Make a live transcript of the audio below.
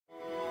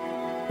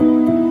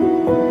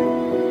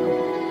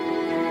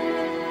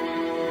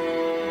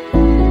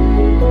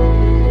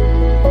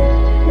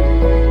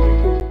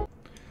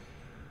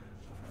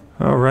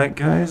Alright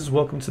guys,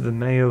 welcome to the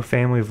Mayo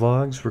Family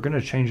Vlogs. We're going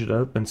to change it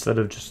up. Instead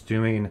of just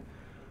doing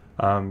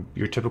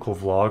your typical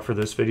vlog for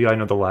this video. I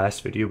know the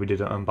last video we did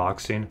an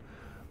unboxing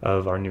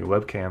of our new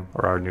webcam,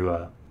 or our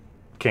new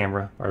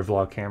camera, our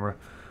vlog camera,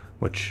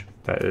 which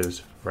that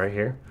is right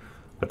here.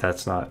 But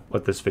that's not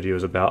what this video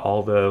is about,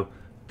 although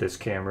this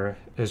camera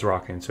is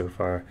rocking so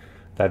far.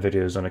 That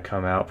video is going to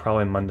come out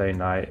probably Monday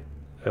night,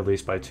 at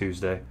least by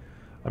Tuesday.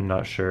 I'm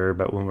not sure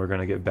about when we're going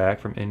to get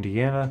back from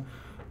Indiana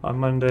on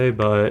Monday,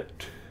 but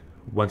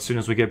as soon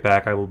as we get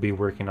back, I will be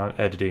working on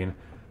editing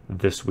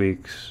this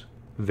week's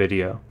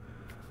video.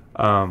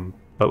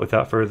 But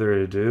without further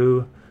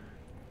ado,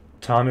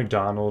 Tom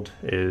Macdonald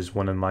is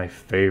one of my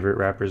favorite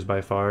rappers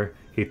by far.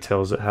 He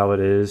tells it how it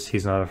is.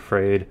 He's not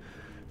afraid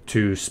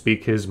to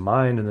speak his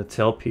mind and to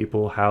tell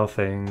people how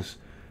things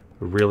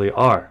really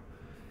are.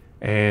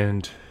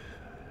 And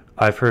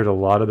I've heard a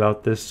lot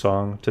about this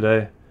song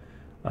today.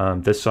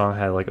 This song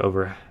had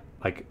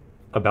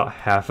about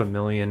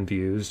 500,000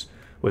 views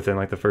within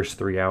the first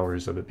 3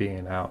 hours of it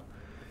being out,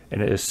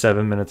 and it is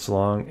 7 minutes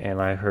long.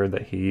 And I heard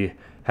that he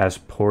has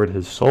poured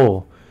his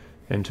soul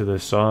into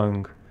this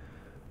song,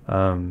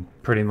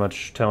 pretty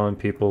much telling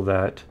people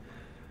that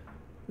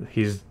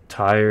he's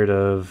tired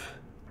of,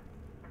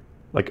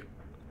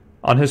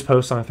 on his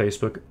post on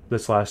Facebook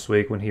this last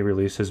week when he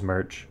released his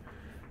merch,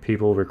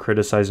 people were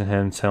criticizing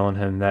him, telling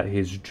him that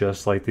he's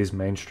just like these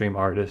mainstream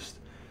artists,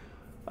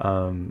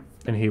 and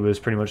he was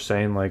pretty much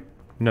saying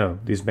no,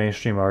 these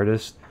mainstream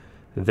artists,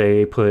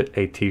 they put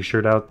a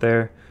t-shirt out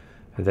there,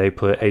 they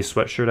put a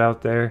sweatshirt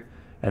out there,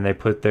 and they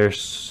put their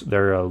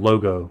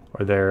logo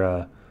or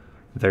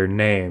their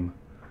name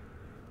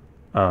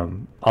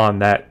on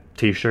that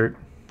t-shirt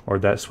or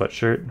that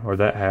sweatshirt or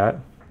that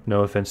hat.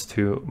 No offense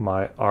to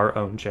our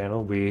own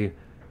channel, we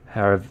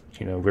have,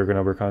 we're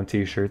gonna work on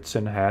t-shirts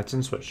and hats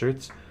and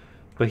sweatshirts,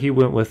 but he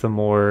went with a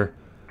more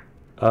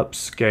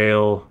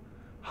upscale,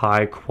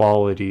 high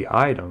quality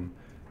item.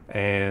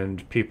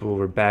 And people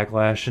were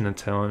backlashing and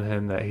telling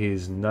him that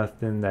he's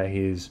nothing, that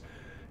he's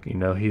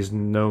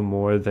no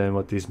more than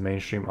what these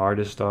mainstream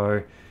artists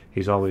are.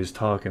 He's always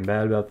talking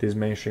bad about these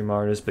mainstream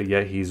artists, but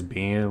yet he's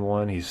being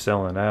one, he's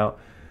selling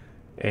out.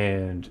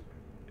 And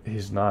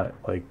he's not.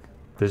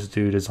 This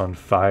dude is on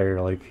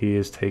fire. He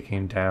is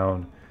taking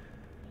down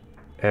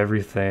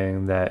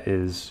everything that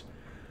is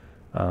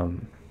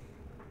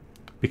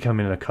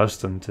becoming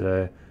accustomed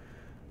today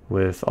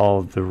with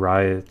all the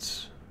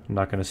riots. I'm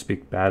not going to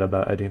speak bad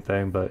about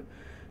anything, but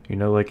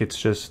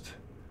it's just,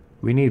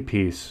 we need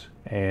peace,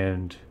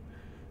 and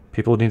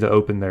people need to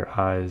open their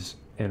eyes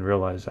and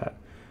realize that.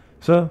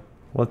 So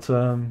let's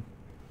go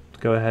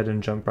ahead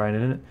and jump right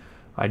in it.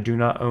 I do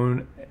not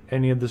own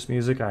any of this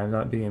music. I am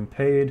not being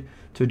paid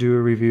to do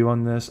a review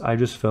on this. I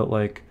just felt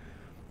like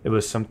it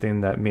was something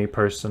that me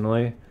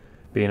personally,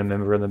 being a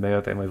member of the Mayo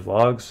Family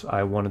Vlogs,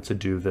 I wanted to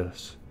do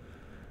this.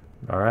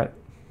 Alright,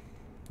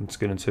 let's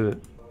get into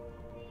it.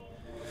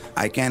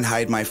 I can't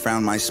hide my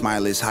frown, my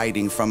smile is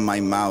hiding from my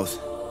mouth.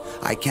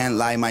 I can't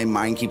lie, my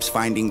mind keeps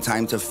finding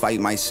time to fight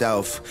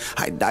myself.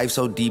 I dive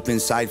so deep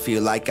inside,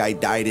 feel like I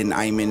died and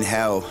I'm in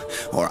hell.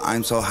 Or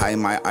I'm so high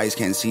my eyes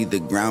can't see the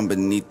ground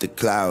beneath the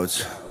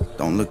clouds.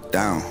 Don't look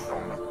down.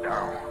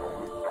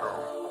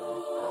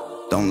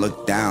 Don't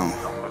look down.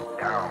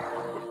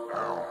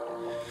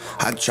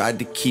 I tried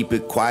to keep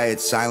it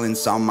quiet,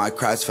 silence on my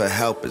cries for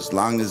help. As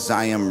long as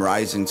I am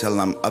rising till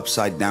I'm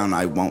upside down,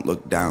 I won't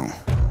look down.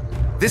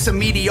 This a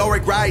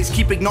meteoric rise,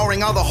 keep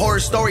ignoring all the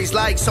horror stories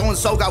like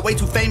so-and-so got way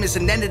too famous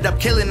and ended up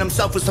killing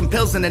himself with some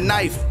pills and a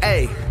knife.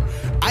 Ay,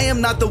 I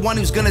am not the one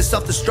who's gonna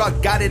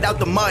self-destruct, got it out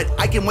the mud.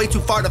 I can way too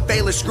far to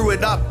fail or screw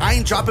it up. I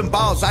ain't dropping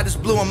balls, I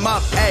just blew them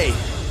up. Ay,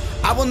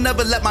 I will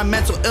never let my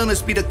mental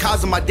illness be the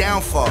cause of my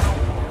downfall.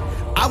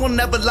 I will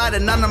never lie to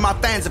none of my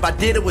fans. If I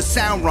did, it would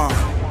sound wrong.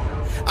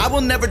 I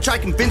will never try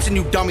convincing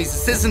you dummies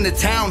this isn't a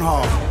town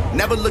hall.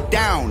 Never look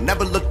down,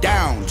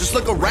 just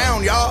look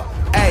around, y'all.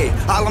 Hey,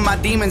 all of my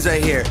demons are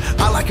here.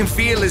 All I can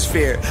feel is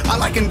fear.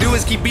 All I can do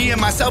is keep being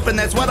myself, and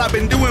that's what I've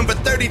been doing for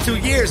 32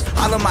 years.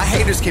 All of my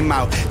haters came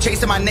out,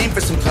 chasing my name for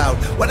some clout.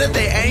 What are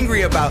they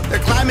angry about? They're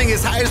climbing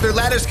as high as their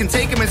ladders can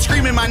take them and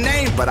screaming my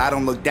name, but I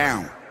don't look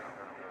down.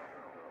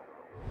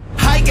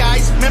 Hi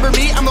guys, remember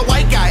me? I'm the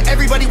white guy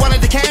everybody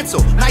wanted to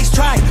cancel. Nice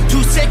try,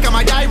 too sick, I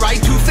might die right.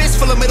 Two fists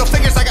full of middle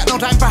fingers, I got no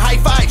time for high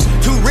fives.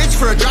 Too rich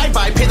for a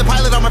drive-by, pay the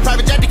pilot on my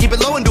private jet to keep it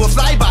low and do a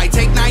flyby.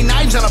 Take 9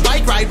 knives on a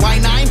bike ride, why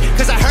 9?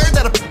 Cause I heard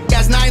that a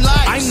has 9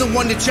 lives. I'm the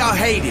one that y'all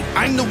hated,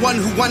 I'm the one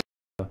who won.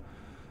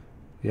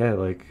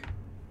 Yeah,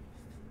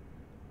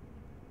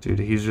 dude,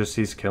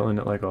 he's killing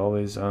it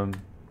always. I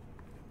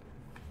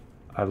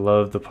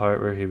love the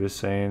part where he was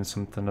saying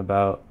something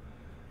about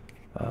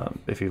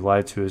if he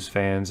lied to his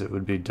fans, it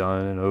would be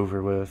done and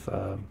over with.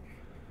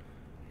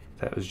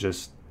 That was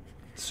just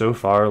so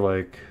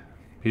far,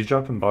 he's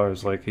dropping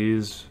bars.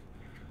 He's,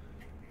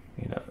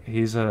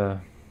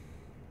 I'm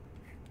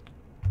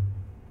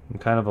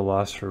kind of a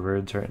loss for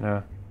words right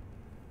now.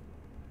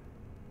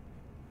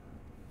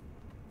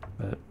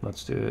 But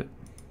let's do it.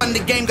 The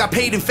game got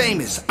paid and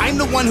famous. I'm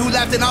the one who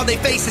laughed in all their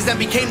faces and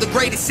became the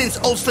greatest since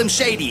old Slim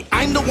Shady.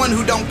 I'm the one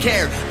who don't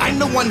care. I'm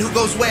the one who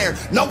goes where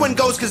no one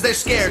goes cause they're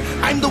scared.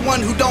 I'm the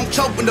one who don't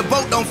choke when the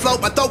boat don't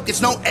float. My throat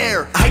gets no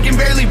air. I can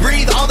barely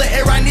breathe all the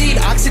air I need.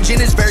 Oxygen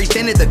is very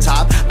thin at the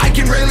top. I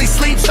can rarely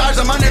sleep. Stars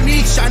I'm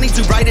underneath shining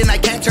too bright and I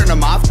can't turn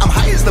them off. I'm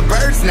high as the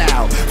birds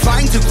now.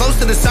 Flying too close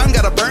to the sun,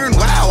 gotta burn.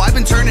 Wow, I've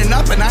been turning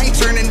up and I ain't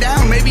turning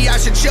down. Maybe I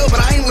should chill, but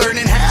I ain't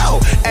learning how.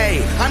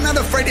 Hey, I'm not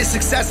afraid of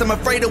success. I'm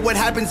afraid of what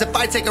happens if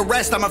I take a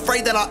rest. I'm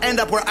afraid that I'll end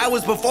up where I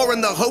was before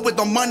in the hood with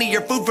no money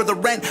or food for the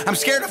rent. I'm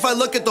scared if I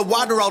look at the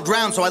water I'll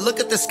drown, so I look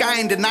at the sky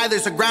and deny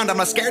there's a ground. I'm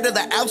not scared of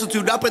the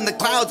altitude up in the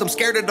clouds. I'm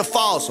scared of the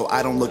fall, so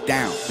I don't look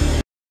down.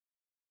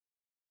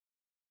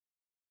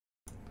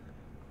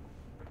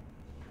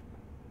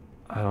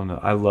 I don't know.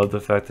 I love the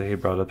fact that he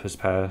brought up his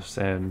past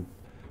and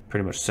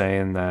pretty much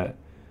saying that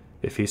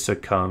if he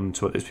succumbed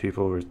to what these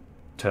people were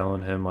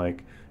telling him,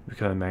 like,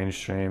 become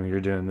mainstream,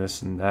 you're doing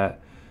this and that,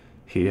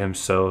 he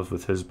himself,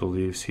 with his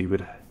beliefs, he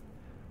would,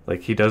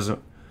 like,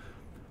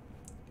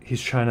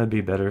 he's trying to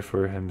be better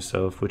for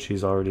himself, which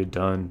he's already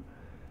done.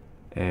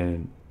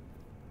 And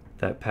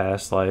that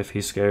past life,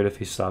 he's scared if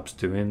he stops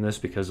doing this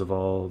because of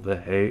all the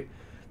hate,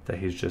 that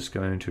he's just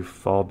going to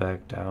fall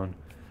back down.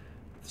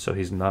 So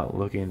he's not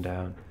looking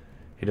down.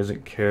 He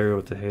doesn't care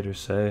what the haters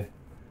say.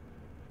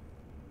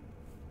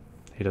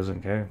 He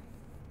doesn't care.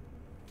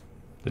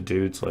 The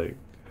dude's like,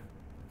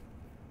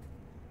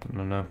 I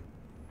don't know.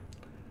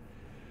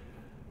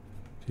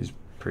 He's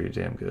pretty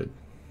damn good.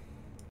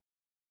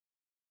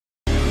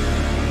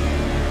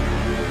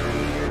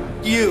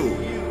 You.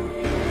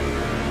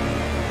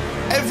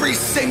 Every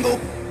single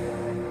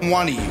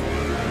one of you.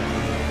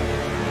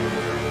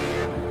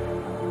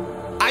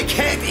 I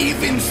can't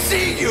even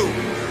see you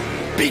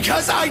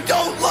because I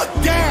don't look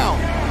down.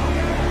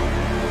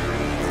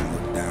 Don't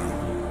look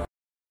down.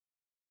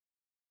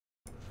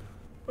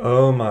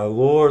 Oh my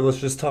lord, let's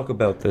just talk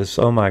about this.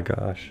 Oh my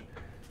gosh.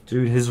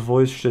 Dude, his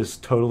voice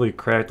just totally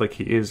cracked, like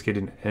he is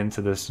getting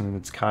into this, and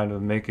it's kind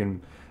of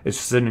it's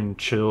sending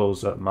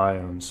chills up my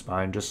own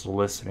spine just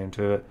listening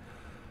to it.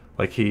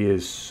 Like he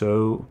is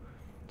so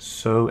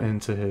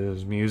into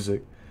his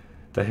music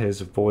that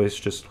his voice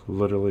just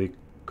literally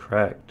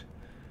cracked.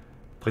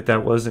 Like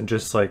that wasn't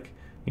just like,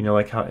 you know,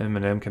 like how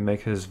Eminem can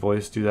make his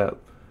voice do that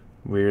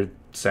weird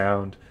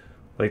sound.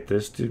 Like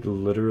this dude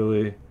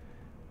literally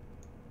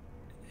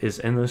is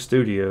in the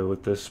studio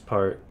with this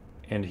part,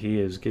 and he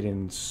is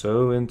getting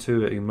so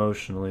into it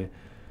emotionally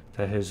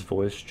that his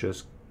voice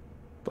just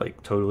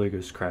like totally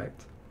goes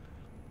cracked.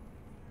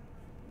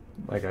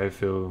 Like I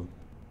feel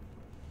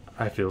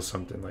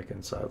something like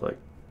inside, like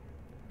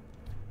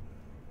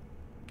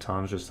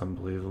Tom's just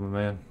unbelievable,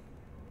 man.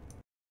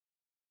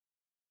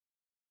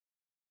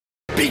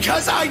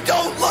 Because I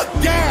don't look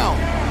down.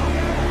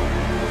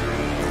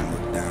 Don't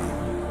look down.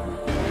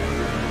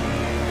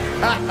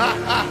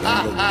 Don't look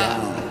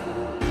down.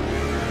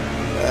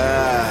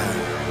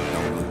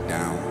 Don't look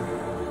down.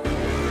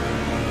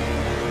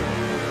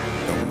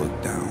 Don't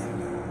look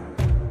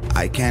down.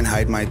 I can't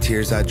hide my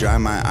tears, I dry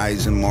my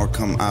eyes and more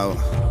come out.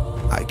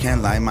 I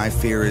can't lie, my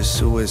fear is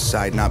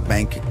suicide, not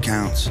bank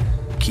accounts.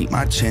 Keep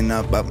my chin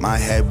up, but my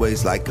head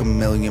weighs like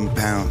 1,000,000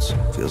 pounds.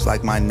 Feels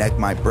like my neck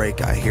might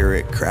break, I hear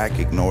it crack,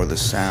 ignore the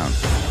sound.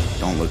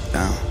 Don't look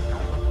down.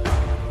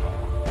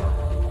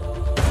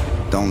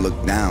 Don't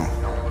look down.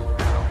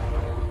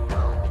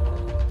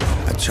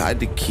 I tried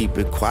to keep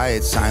it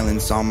quiet,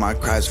 silence all my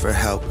cries for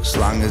help. As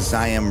long as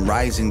I am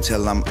rising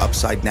till I'm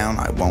upside down,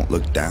 I won't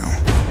look down.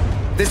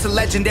 This a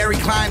legendary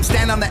climb,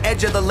 stand on the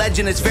edge of the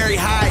legend, it's very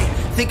high.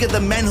 Think of the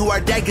men who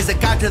are dead cause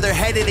it got to their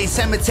head, it ain't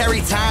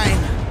cemetery time.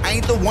 I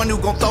ain't the one who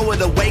gon' throw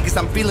it away cause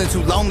I'm feeling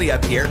too lonely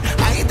up here.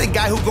 I ain't the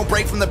guy who gon'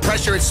 break from the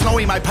pressure, it's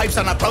snowy, my pipes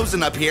are not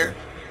frozen up here.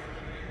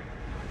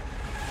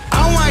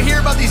 I don't wanna hear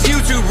about these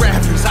YouTube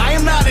rappers, I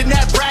am not in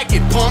that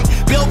bracket, punk.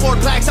 Billboard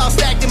plaques all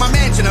stacked in my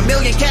mansion,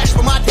 1,000,000 cash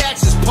for my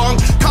taxes, punk.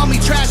 Call me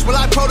trash while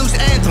I produce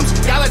anthems,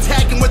 y'all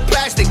attacking with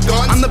plastic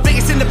guns. I'm the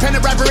biggest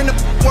independent rapper in the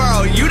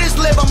world, you just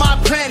live on my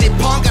planet,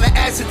 punk. Got an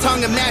acid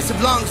tongue and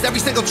massive lungs, every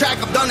single track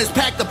I've done is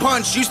packed a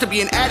punch. Used to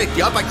be an addict,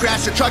 yup, I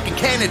crashed a truck in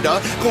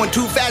Canada, going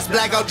too fast,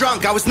 blackout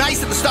drunk. I was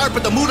nice at the start,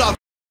 but the mood all...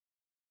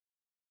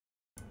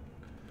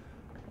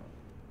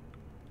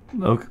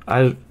 Look,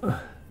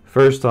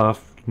 first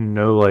off,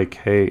 no like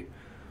hate,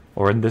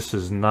 or this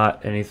is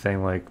not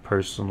anything like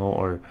personal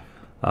or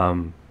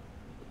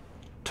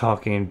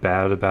talking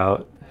bad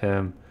about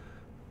him,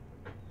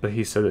 but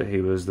he said that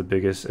he was the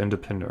biggest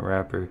independent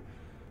rapper.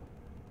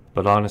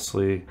 But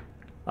honestly,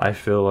 I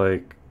feel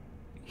like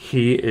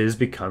he is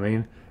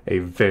becoming a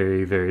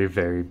very, very,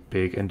 very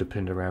big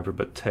independent rapper,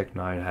 but Tech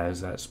Nine has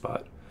that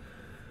spot.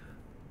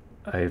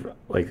 I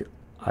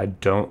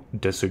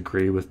don't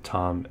disagree with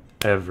Tom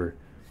ever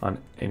on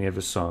any of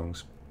his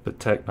songs, but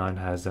Tech Nine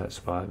has that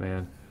spot,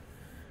 man.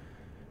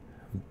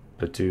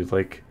 But dude,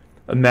 like,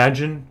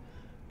 imagine,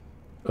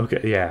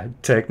 okay, yeah,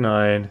 Tech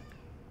Nine,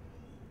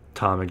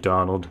 Tom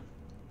Macdonald,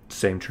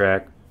 same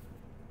track.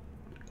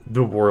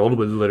 The world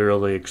would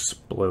literally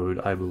explode,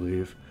 I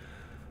believe.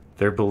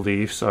 Their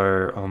beliefs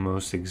are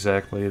almost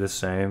exactly the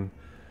same.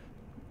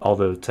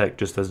 Although Tech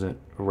just doesn't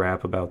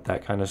rap about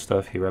that kind of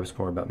stuff. He raps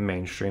more about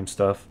mainstream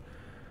stuff.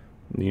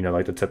 You know,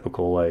 like the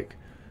typical, like,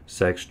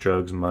 sex,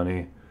 drugs,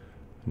 money.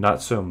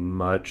 Not so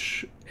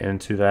much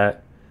into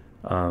that.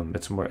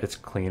 It's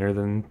cleaner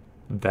than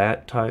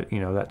that type,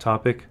 that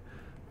topic,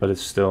 but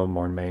it's still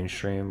more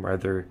mainstream.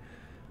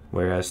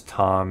 Whereas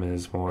Tom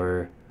is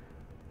more,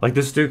 like,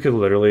 this dude could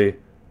literally,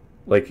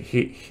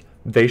 like,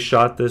 they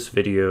shot this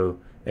video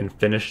and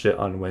finished it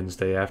on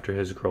Wednesday after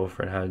his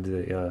girlfriend had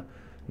the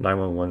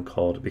 911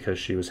 called because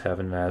she was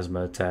having an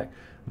asthma attack.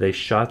 They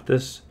shot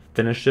this,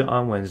 finished it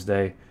on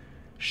Wednesday.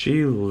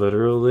 She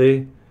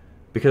literally,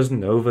 because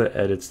Nova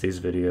edits these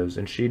videos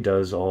and she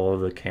does all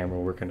of the camera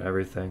work and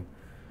everything.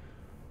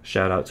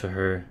 Shout out to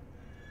her.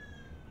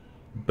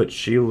 But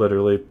she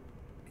literally,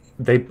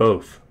 they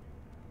both,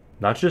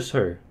 not just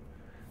her,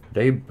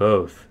 they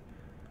both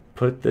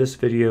put this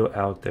video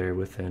out there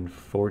within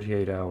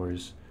 48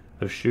 hours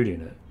of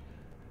shooting it.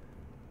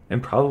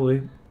 And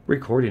probably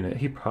recording it.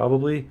 He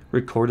probably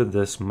recorded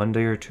this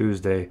Monday or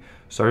Tuesday,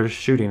 started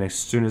shooting as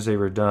soon as they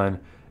were done,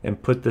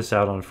 and put this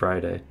out on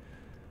Friday.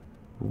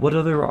 What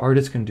other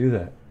artists can do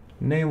that?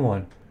 Name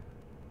one.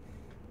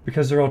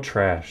 Because they're all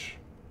trash.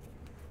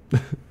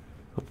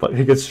 But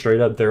he gets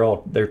straight up,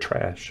 they're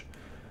trash.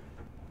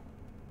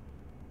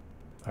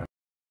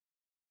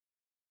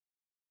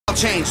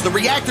 Change. The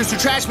reactors who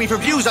trash me for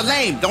views are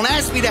lame. Don't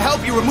ask me to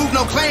help you, remove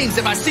no claims.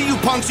 If I see you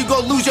punks, you go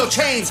lose your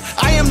chains.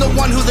 I am the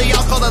one who they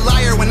all call a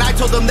liar. When I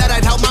told them that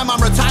I'd help my mom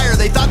retire,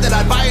 they thought that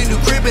I'd buy a new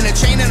crib and a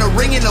chain and a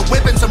ring and a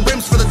whip and some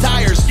rims for the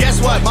tires.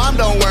 Guess what? Mom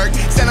don't work.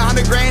 Sent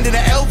 100 grand in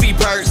an LV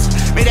purse.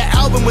 Made an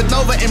album with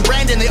Nova and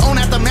Brandon. They own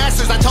half the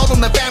masters. I told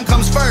them the fam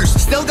comes first.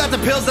 Still got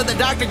the pills that the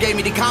doctor gave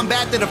me to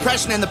combat the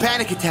depression and the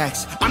panic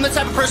attacks. I'm the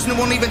type of person who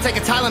won't even take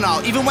a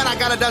Tylenol, even when I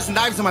got a dozen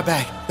knives in my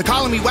bag. They're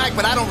calling me whack,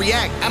 but I don't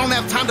react. I don't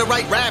have time to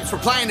write raps,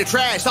 replying to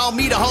trash. All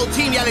me, the whole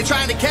team, yeah, they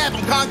trying to cap.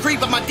 I'm concrete,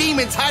 but my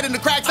demons hide in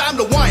the cracks.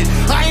 I'm the one.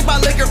 I ain't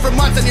bought liquor for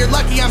months, and you're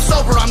lucky I'm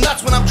sober. I'm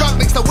nuts when I'm drunk,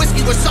 mix the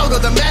whiskey with soda.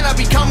 The man I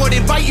become would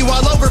invite you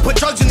all over. Put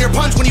drugs in your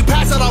punch. When you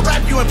pass out, I'll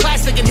wrap you in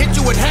plastic and hit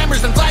you with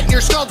hammers and flatten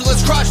your skull till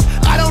it's crushed.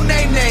 I don't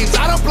name names,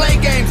 I don't play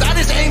games. I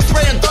just aim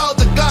straight and throw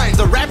the gun.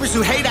 The rappers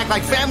who hate act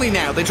like family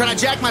now. They try to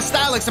jack my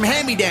style like some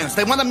hand-me-downs.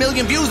 They want 1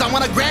 million views, I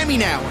want a Grammy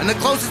now. And the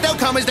closest they'll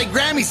come is they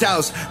Grammy's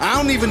house. I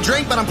don't even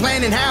drink, but I'm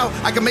planning how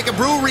I can make a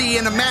brewery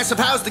in a massive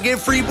house to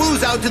give free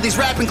booze out to these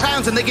rapping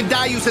clowns, and they can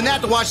die using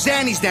that to wash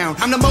Xannies down.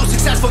 I'm the most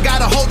successful guy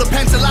to hold a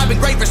pencil. I've been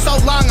great for so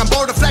long, I'm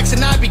bored of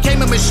flexing. I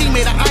became a machine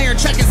made of iron.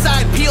 Check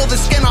inside, peel the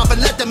skin off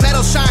and let the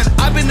metal shine.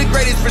 I've been the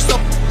greatest for so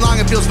long,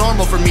 it feels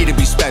normal for me to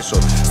be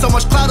special. So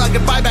much clout I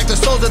can buy back the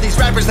souls of these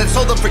rappers that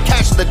sold them for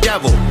cash to the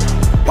devil.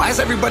 Why is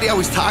everybody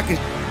always talking,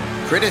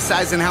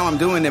 criticizing how I'm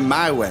doing it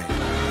my way?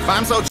 If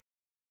I'm so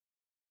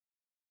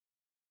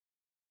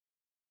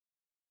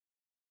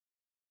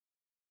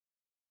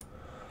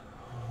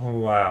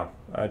Wow,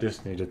 I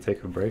just need to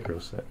take a break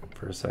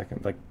for a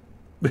second. Like,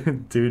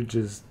 dude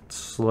just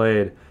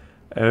slayed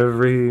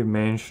every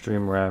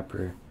mainstream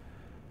rapper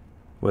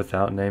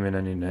without naming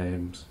any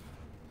names.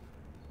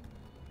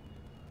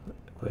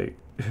 Like,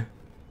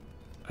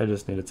 I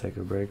just need to take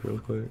a break real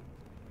quick.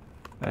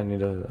 I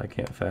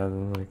can't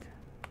fathom, like,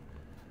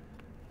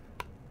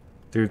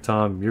 dude,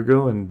 Tom, you're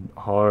going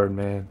hard,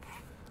 man.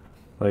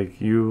 Like,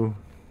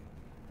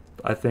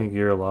 I think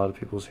you're a lot of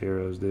people's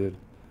heroes, dude.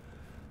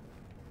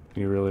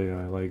 You really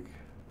are. Like,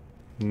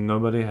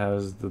 nobody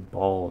has the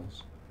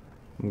balls.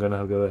 I'm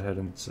gonna go ahead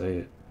and say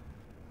it.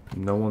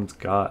 No one's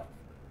got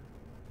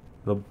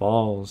the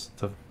balls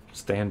to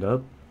stand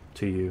up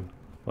to you.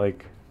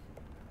 Like,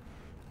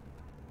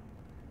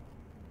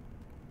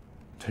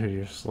 dude,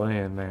 you're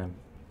slaying, man.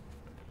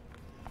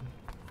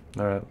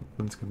 Alright,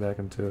 let's get back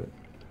into it.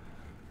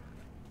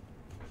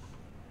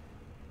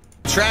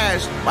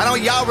 trash. Why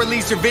don't y'all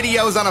release your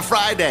videos on a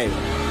Friday?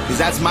 Because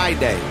that's my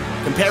day.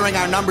 Comparing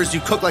our numbers, you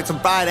cook like some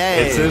fried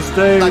eggs. It's his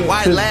day. Like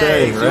white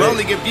legs. Right? You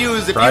only get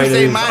views if Fridays, you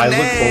say my name. I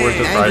look forward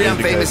to Fridays. I'm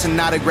famous and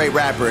not a great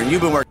rapper, and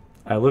you've been working.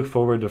 I look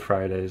forward to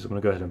Fridays. I'm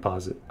going to go ahead and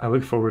pause it. I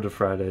look forward to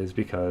Fridays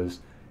because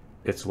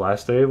it's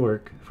last day of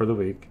work for the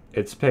week.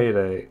 It's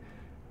payday.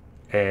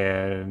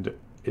 And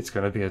it's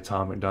going to be a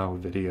Tom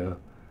Macdonald video.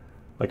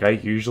 Like, I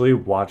usually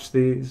watch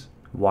these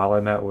while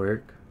I'm at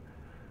work.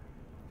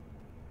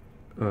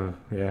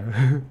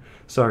 Yeah.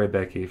 Sorry,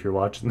 Becky, if you're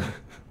watching.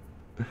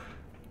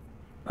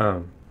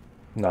 No,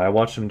 I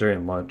watch them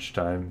during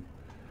lunchtime,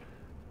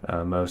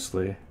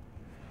 mostly.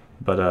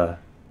 But,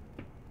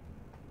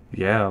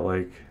 yeah,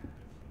 like,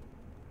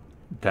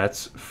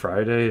 that's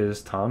Friday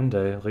is Tom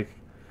Day. Like,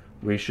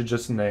 we should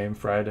just name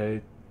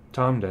Friday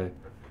Tom Day.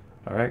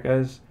 Alright,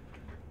 guys?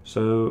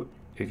 So,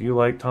 if you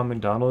like Tom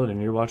Macdonald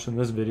and you're watching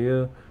this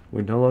video,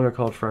 we no longer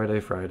call it Friday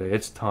Friday.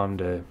 It's Tom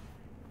Day.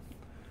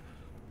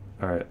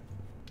 Alright,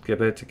 get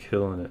back to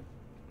killing it.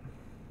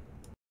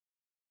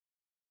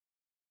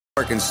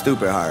 Working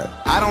stupid hard.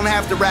 I don't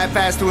have to rap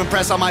fast to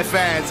impress all my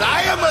fans.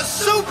 I am a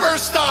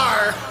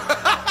superstar!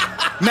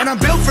 Man, I'm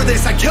built for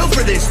this, I kill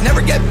for this. Never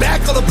get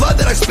back all the blood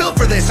that I spilled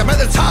for this. I'm at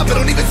the top, I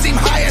don't even seem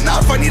high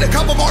enough. I need a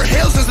couple more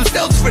hills and some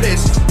stilts for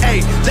this.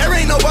 Hey, there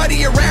ain't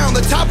nobody around.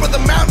 The top of the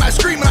mountain, I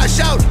scream and I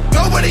shout.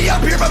 Nobody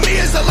up here but me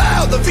is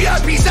allowed. The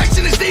VIP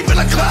section is deep in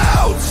the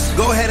clouds.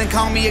 Go ahead and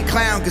call me a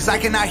clown, cause I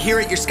cannot hear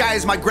it. Your sky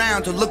is my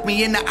ground. To look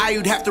me in the eye,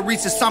 you'd have to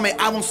reach the summit.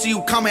 I won't see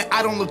you coming,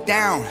 I don't look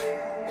down.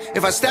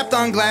 If I stepped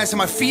on glass and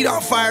my feet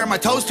on fire, my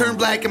toes turn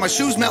black and my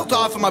shoes melt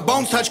off and my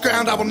bones touch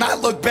ground, I will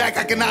not look back,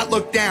 I cannot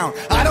look down.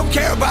 I don't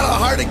care about how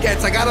hard it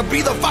gets, I gotta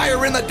be the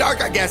fire in the dark,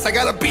 I guess. I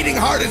got a beating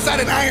heart inside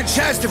an iron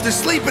chest. If they're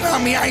sleeping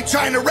on me, I ain't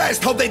trying to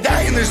rest. Hope they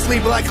die in their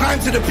sleep while I climb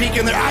to the peak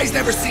and their eyes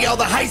never see all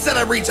the heights that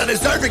I reach. I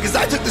deserve it cause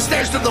I took the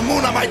stairs to the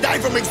moon. I might die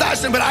from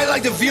exhaustion, but I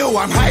like the view.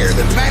 I'm higher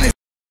than planets.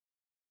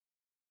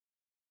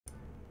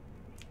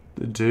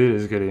 The dude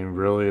is getting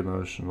really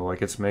emotional.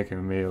 Like, it's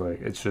making me, like,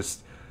 it's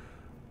just...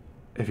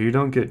 If you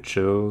don't get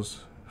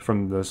chills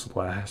from this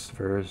last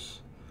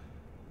verse,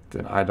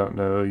 then I don't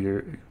know,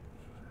 you're...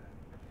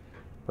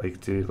 Like,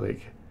 dude,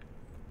 like...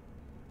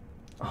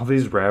 All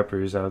these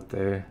rappers out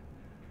there,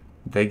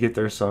 they get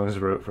their songs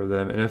wrote for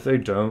them, and if they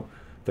don't,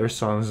 their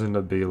songs end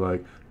up being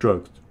like,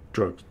 drugs,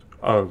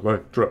 I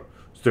like drugs,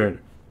 stand.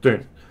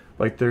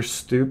 Like, they're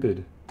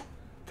stupid.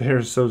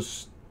 They're so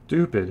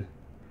stupid.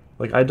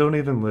 Like, I don't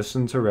even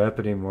listen to rap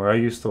anymore. I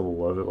used to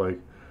love it, like,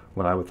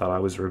 when I thought I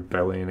was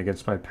rebelling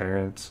against my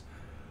parents.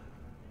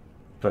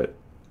 But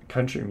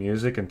country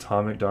music and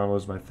Tom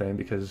Macdonald is my thing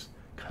because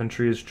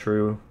country is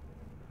true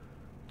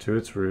to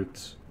its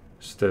roots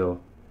still.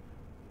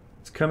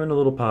 It's coming a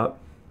little pop,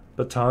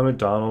 but Tom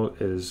Macdonald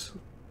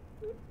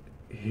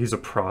he's a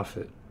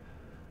prophet.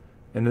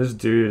 And this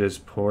dude is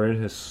pouring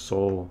his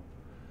soul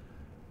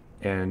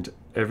and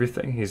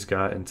everything he's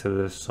got into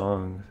this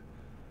song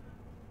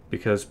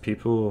because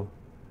people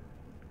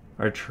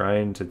are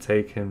trying to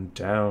take him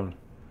down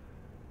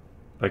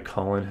by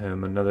calling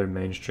him another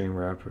mainstream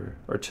rapper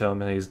or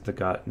telling him he's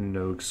got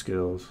no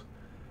skills.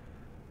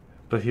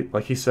 But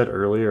like he said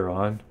earlier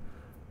on,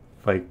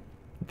 like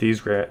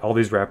all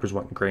these rappers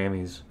want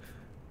Grammys,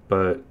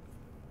 but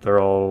they're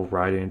all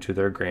riding into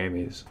their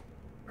Grammys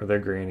or their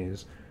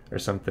grannies or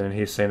something. And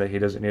he's saying that he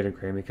doesn't need a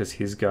Grammy because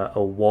he's got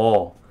a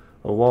wall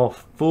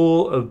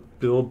full of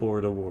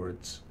Billboard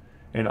awards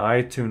and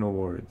iTunes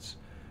awards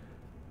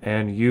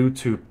and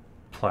YouTube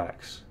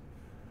plaques.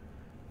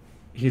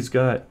 He's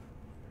got,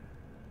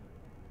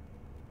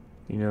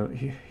 you know,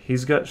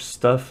 he's got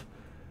stuff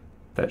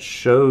that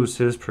shows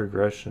his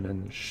progression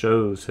and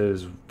shows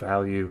his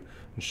value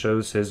and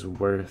shows his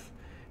worth.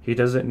 He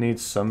doesn't need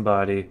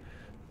somebody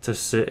to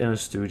sit in a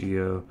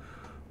studio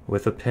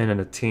with a pen and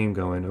a team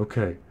going,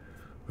 okay,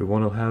 we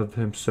want to have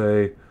him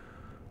say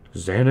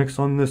Xanax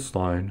on this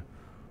line,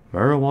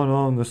 marijuana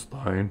on this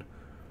line,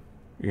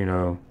 you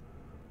know,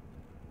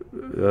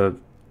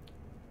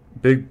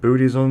 big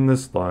booties on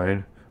this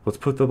line. Let's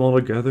put them all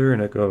together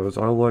and it goes,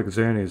 I like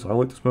Xannies, I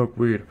like to smoke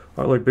weed,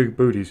 I like big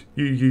booties,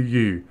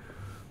 yee.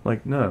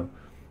 Like, no.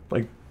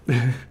 Like,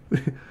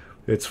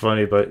 it's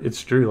funny, but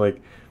it's true. Like,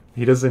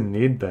 he doesn't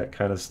need that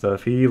kind of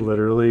stuff. He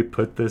literally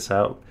put this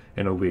out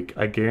in a week.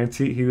 I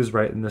guarantee he was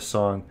writing this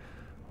song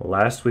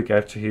last week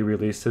after he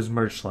released his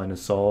merch line and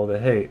saw all the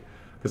hate.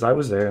 Because I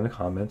was there in the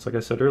comments, like I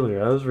said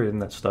earlier, I was reading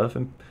that stuff,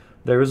 and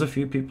there was a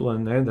few people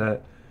in there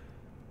that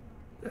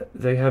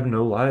they have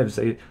no lives.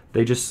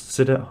 They just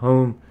sit at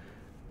home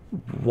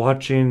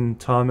watching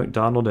Tom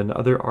Macdonald and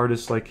other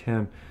artists like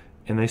him,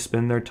 and they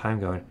spend their time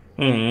going,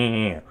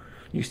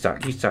 you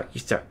suck.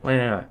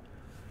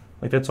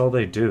 Like, that's all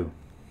they do.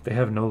 They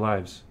have no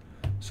lives.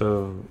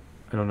 So,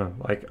 I don't know.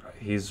 Like,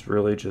 he's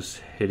really just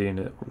hitting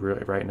it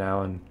right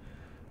now,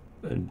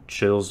 and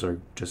chills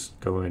are just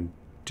going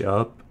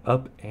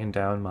up and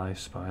down my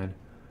spine.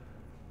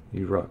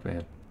 You rock,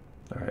 man.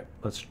 Alright,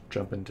 let's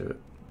jump into it.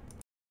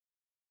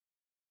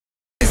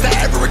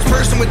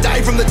 Person would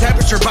die from the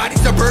temperature,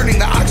 bodies are burning.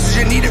 The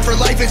oxygen needed for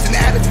life is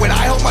inadequate.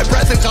 I hold my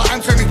breath until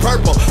I'm turning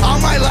purple. All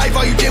my life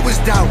all you did was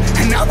doubt,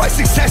 and now my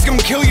success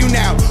gonna kill you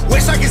now.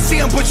 Wish I could see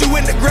him put you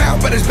in the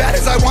ground, but as bad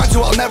as I want to,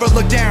 I'll never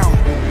look down.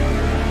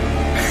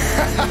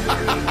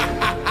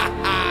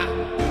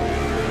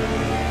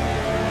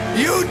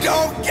 You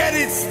don't get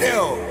it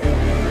still.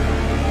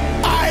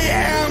 I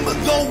am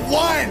the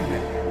one.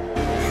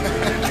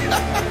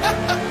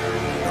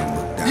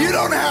 You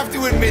don't have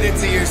to admit it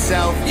to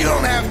yourself. You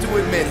don't have to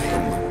admit it.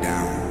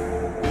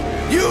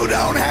 You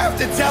don't have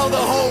to tell the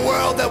whole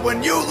world that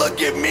when you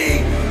look at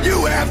me,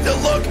 you have to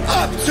look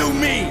up to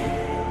me.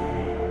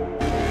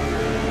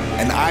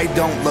 And I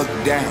don't look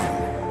down.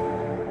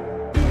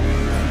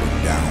 I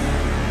look down.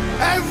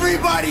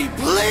 Everybody,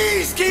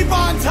 please keep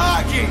on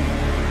talking.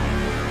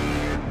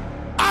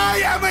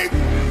 I am a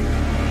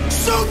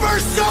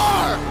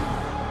superstar.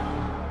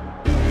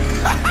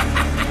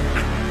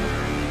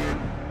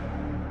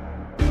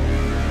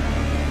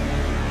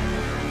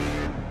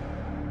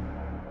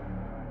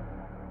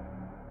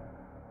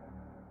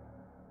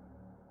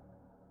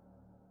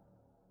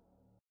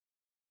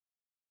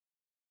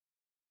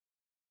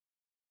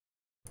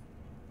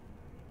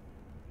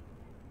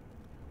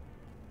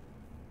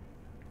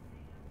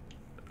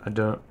 I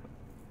don't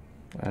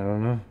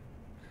know.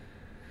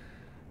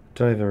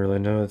 Don't even really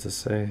know what to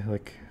say.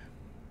 Like,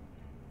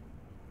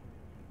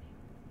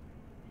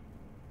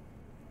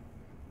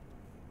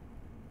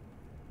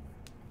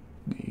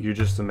 you're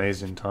just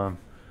amazing, Tom.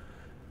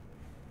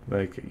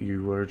 Like,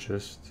 you are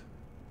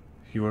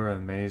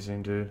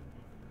amazing, dude.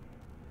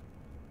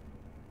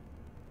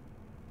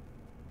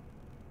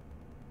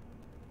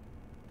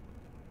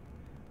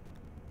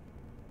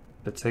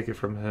 But take it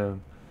from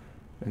him.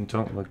 And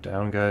don't look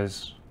down,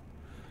 guys.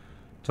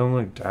 Don't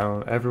look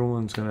down.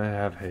 Everyone's gonna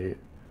have hate.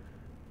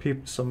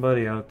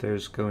 Somebody out there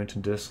is going to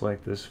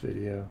dislike this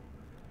video,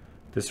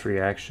 this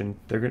reaction.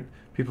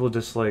 People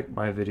dislike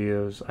my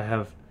videos. I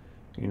have,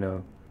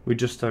 we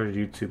just started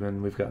YouTube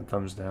and we've got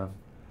thumbs down.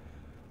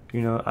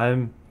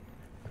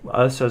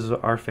 Us as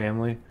our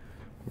family,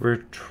 we're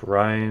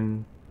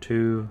trying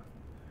to,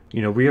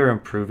 we are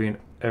improving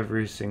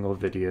every single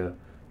video,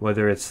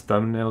 whether it's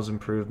thumbnails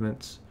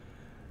improvements,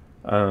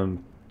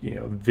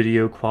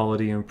 video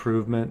quality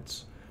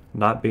improvements,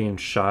 not being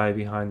shy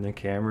behind the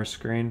camera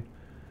screen.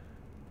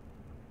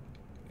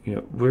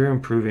 We're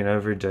improving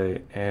every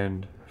day,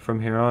 and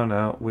from here on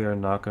out, we are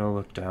not going to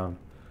look down.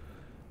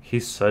 He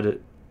said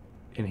it,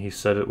 and he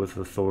said it with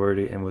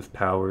authority and with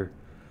power,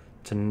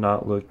 to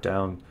not look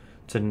down,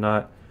 to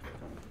not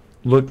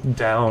look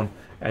down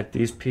at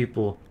these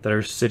people that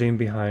are sitting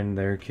behind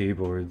their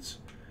keyboards,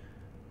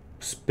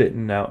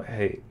 spitting out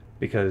hate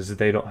because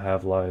they don't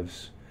have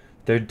lives.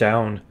 They're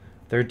down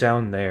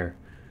there,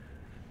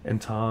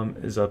 and Tom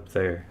is up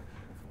there.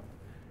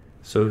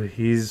 So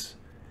he's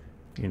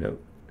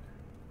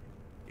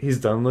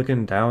done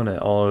looking down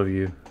at all of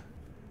you.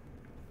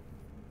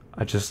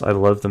 I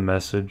love the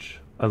message.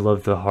 I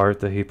love the heart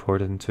that he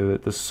poured into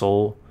it, the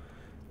soul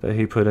that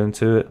he put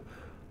into it.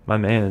 My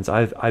mans,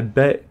 I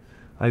bet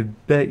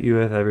you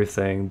with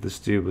everything, this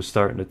dude was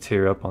starting to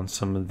tear up on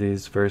some of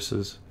these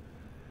verses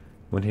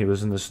when he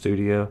was in the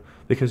studio,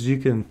 because you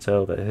can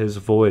tell that his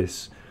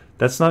voice,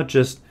 that's not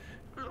just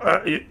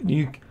I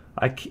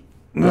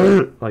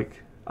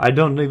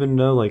don't even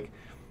know, like,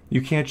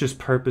 you can't just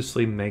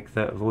purposely make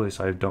that voice,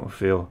 I don't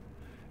feel.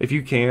 If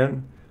you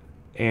can,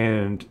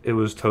 and it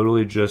was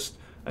totally just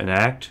an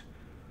act,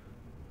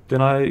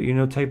 then I,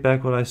 take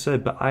back what I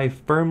said. But I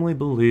firmly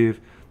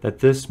believe that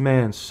this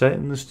man sat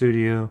in the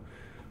studio,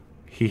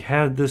 he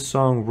had this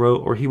song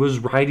wrote, or he was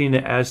writing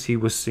it as he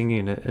was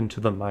singing it into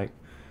the mic.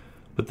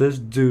 But this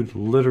dude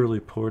literally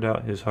poured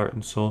out his heart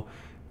and soul,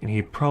 and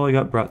he probably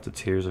got brought to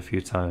tears a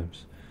few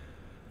times.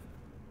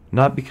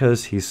 Not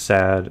because he's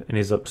sad and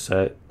he's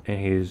upset and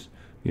he's,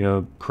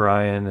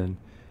 crying and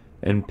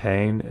in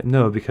pain.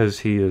 No, because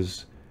he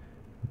is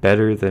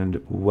better than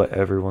what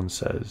everyone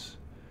says.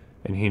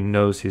 And he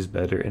knows he's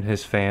better. And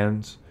his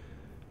fans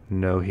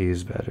know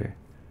he's better.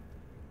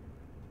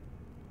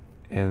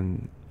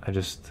 And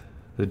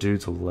the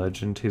dude's a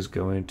legend. He's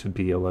going to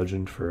be a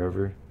legend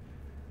forever.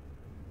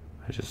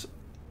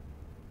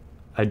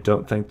 I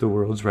don't think the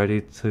world's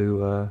ready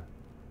to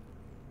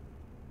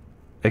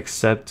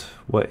accept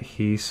what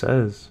he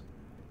says.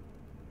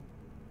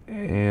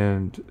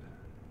 And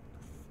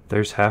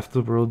there's half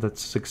the world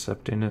that's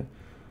accepting it,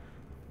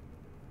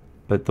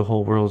 but the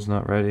whole world's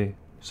not ready.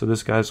 So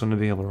this guy's going to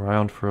be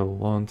around for a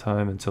long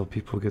time until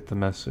people get the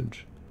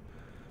message.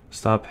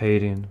 Stop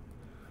hating.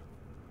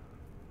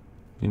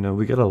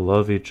 We gotta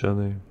love each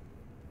other.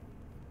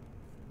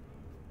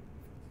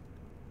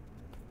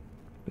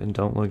 And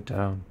don't look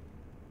down.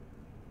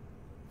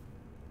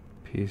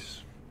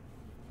 Peace.